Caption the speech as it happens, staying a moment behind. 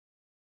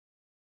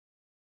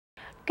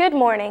Good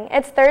morning.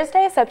 It's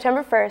Thursday,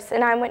 September 1st,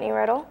 and I'm Whitney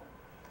Riddle.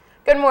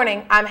 Good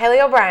morning. I'm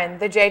Haley O'Brien.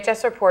 The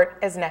JHS Report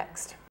is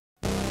next.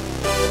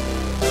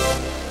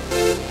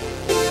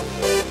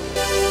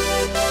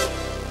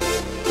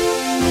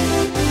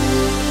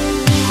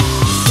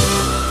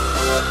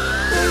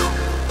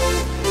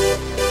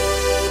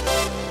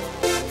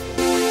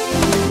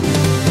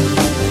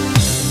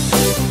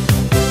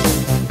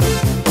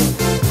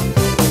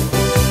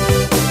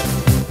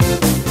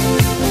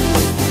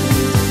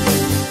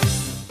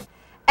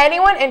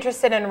 Anyone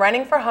interested in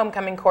running for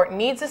homecoming court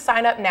needs to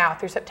sign up now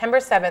through September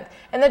 7th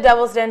in the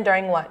Devil's Den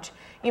during lunch.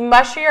 You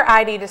must show your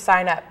ID to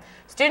sign up.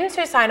 Students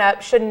who sign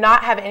up should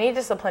not have any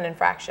discipline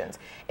infractions.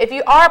 If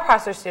you are a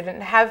Prosser student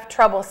and have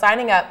trouble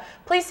signing up,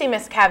 please see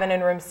Ms. Cavan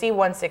in room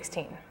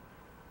C116.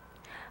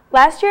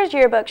 Last year's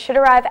yearbooks should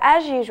arrive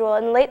as usual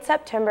in late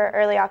September,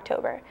 early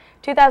October.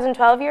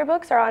 2012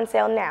 yearbooks are on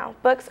sale now.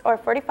 Books are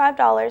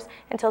 $45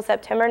 until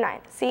September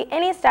 9th. See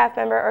any staff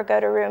member or go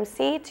to room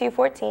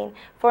C214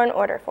 for an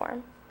order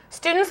form.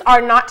 Students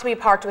are not to be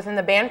parked within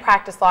the band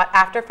practice lot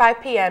after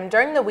 5 p.m.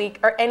 during the week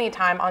or any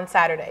time on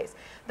Saturdays.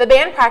 The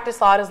band practice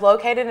lot is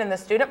located in the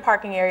student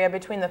parking area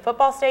between the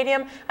football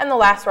stadium and the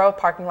last row of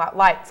parking lot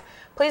lights.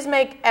 Please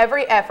make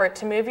every effort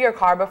to move your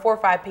car before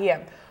 5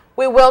 p.m.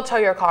 We will tow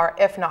your car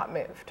if not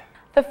moved.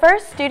 The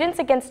first Students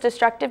Against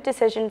Destructive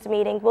Decisions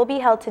meeting will be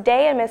held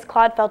today in Ms.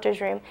 Claude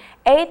Felter's room,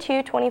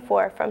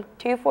 A224, from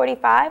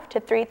 2:45 to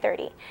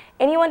 3:30.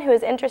 Anyone who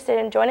is interested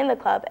in joining the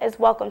club is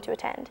welcome to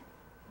attend.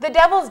 The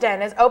Devil's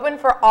Den is open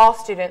for all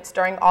students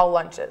during all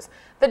lunches.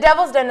 The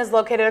Devil's Den is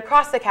located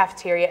across the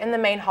cafeteria in the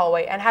main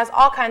hallway and has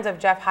all kinds of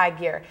Jeff High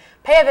gear.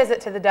 Pay a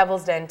visit to the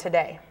Devil's Den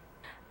today.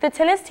 The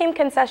tennis team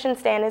concession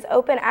stand is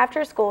open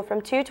after school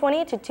from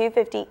 2:20 to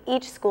 2:50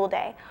 each school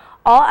day.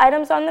 All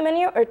items on the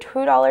menu are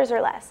 $2 or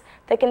less.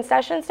 The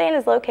concession stand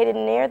is located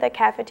near the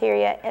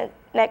cafeteria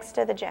next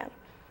to the gym.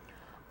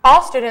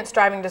 All students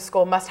driving to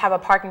school must have a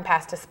parking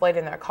pass displayed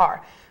in their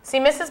car. See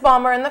Mrs.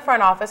 Balmer in the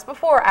front office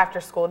before or after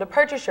school to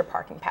purchase your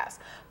parking pass.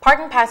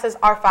 Parking passes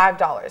are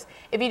 $5.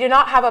 If you do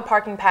not have a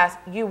parking pass,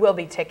 you will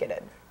be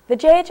ticketed. The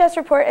JHS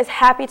Report is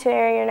happy to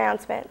air your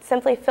announcement.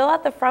 Simply fill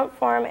out the front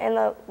form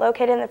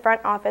located in the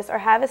front office or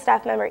have a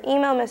staff member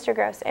email Mr.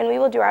 Gross, and we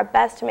will do our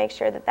best to make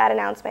sure that that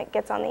announcement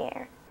gets on the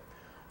air.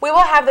 We will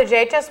have the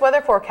JHS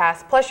weather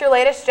forecast plus your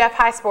latest Jeff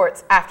High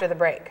sports after the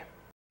break.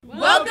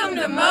 Welcome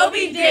to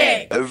Moby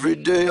Dick. Every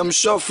day I'm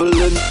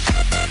shuffling.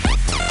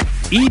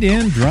 Eat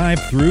in,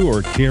 drive through,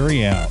 or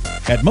carry out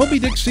at Moby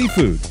Dick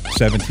Seafood,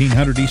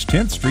 1700 East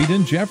 10th Street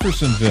in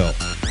Jeffersonville.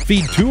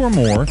 Feed 2 or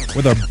more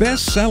with our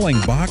best-selling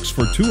box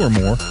for 2 or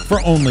more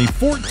for only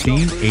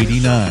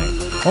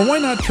 $14.89. Or why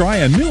not try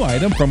a new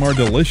item from our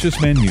delicious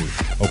menu?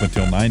 Open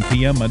till 9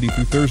 p.m. Monday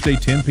through Thursday,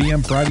 10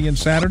 p.m. Friday and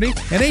Saturday,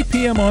 and 8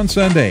 p.m. on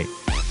Sunday.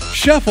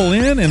 Shuffle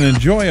in and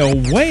enjoy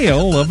a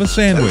whale of a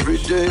sandwich. Every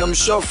day I'm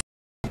shuffling.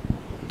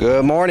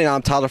 Good morning,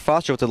 I'm Tyler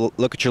Foster with a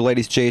look at your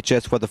latest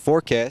JHS weather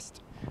forecast.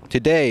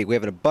 Today, we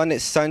have an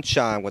abundant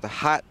sunshine with a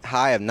hot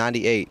high of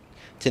 98.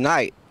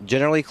 Tonight,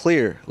 generally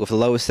clear with a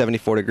low of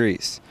 74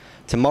 degrees.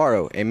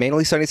 Tomorrow, a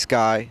mainly sunny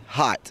sky,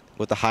 hot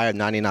with a high of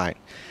 99.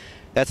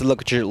 That's a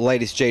look at your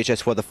latest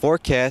JHS weather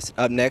forecast.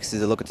 Up next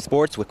is a look at the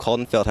sports with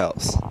Colton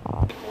Feldhaus.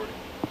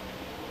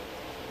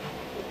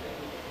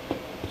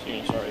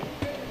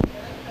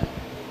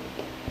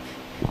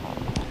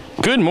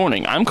 Good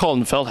morning, I'm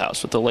Colton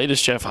Feldhaus with the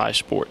latest Jeff High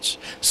sports.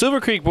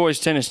 Silver Creek boys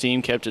tennis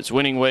team kept its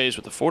winning ways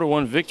with a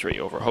 4-1 victory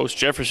over host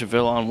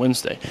Jeffersonville on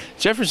Wednesday.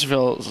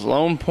 Jeffersonville's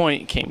lone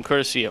point came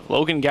courtesy of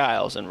Logan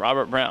Giles and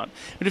Robert Brown,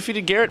 who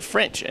defeated Garrett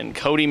French and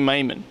Cody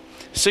Mayman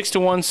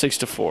 6-1,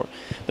 6-4.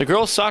 The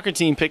girls soccer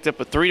team picked up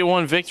a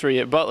 3-1 victory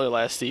at Butler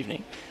last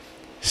evening.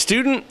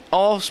 Student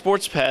all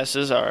sports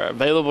passes are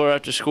available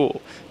after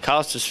school.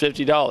 Cost is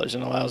 $50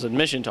 and allows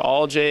admission to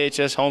all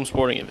JHS home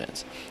sporting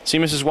events. See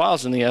Mrs.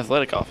 Wiles in the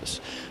athletic office.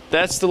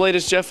 That's the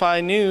latest Jeff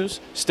High news.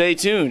 Stay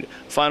tuned.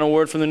 Final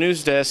word from the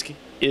news desk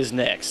is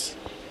next.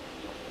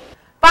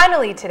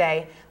 Finally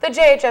today, the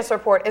JHS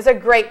Report is a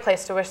great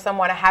place to wish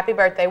someone a happy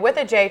birthday with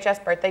a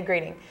JHS birthday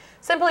greeting.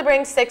 Simply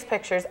bring 6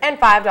 pictures and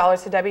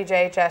 $5 to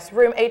WJHS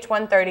room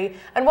H130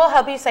 and we'll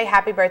help you say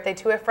happy birthday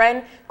to a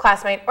friend,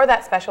 classmate, or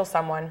that special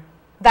someone.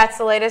 That's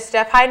the latest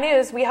Jeff High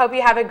news. We hope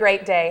you have a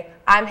great day.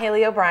 I'm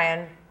Haley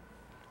O'Brien.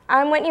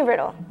 I'm Whitney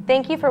Riddle.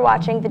 Thank you for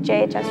watching the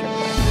JHS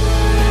Report.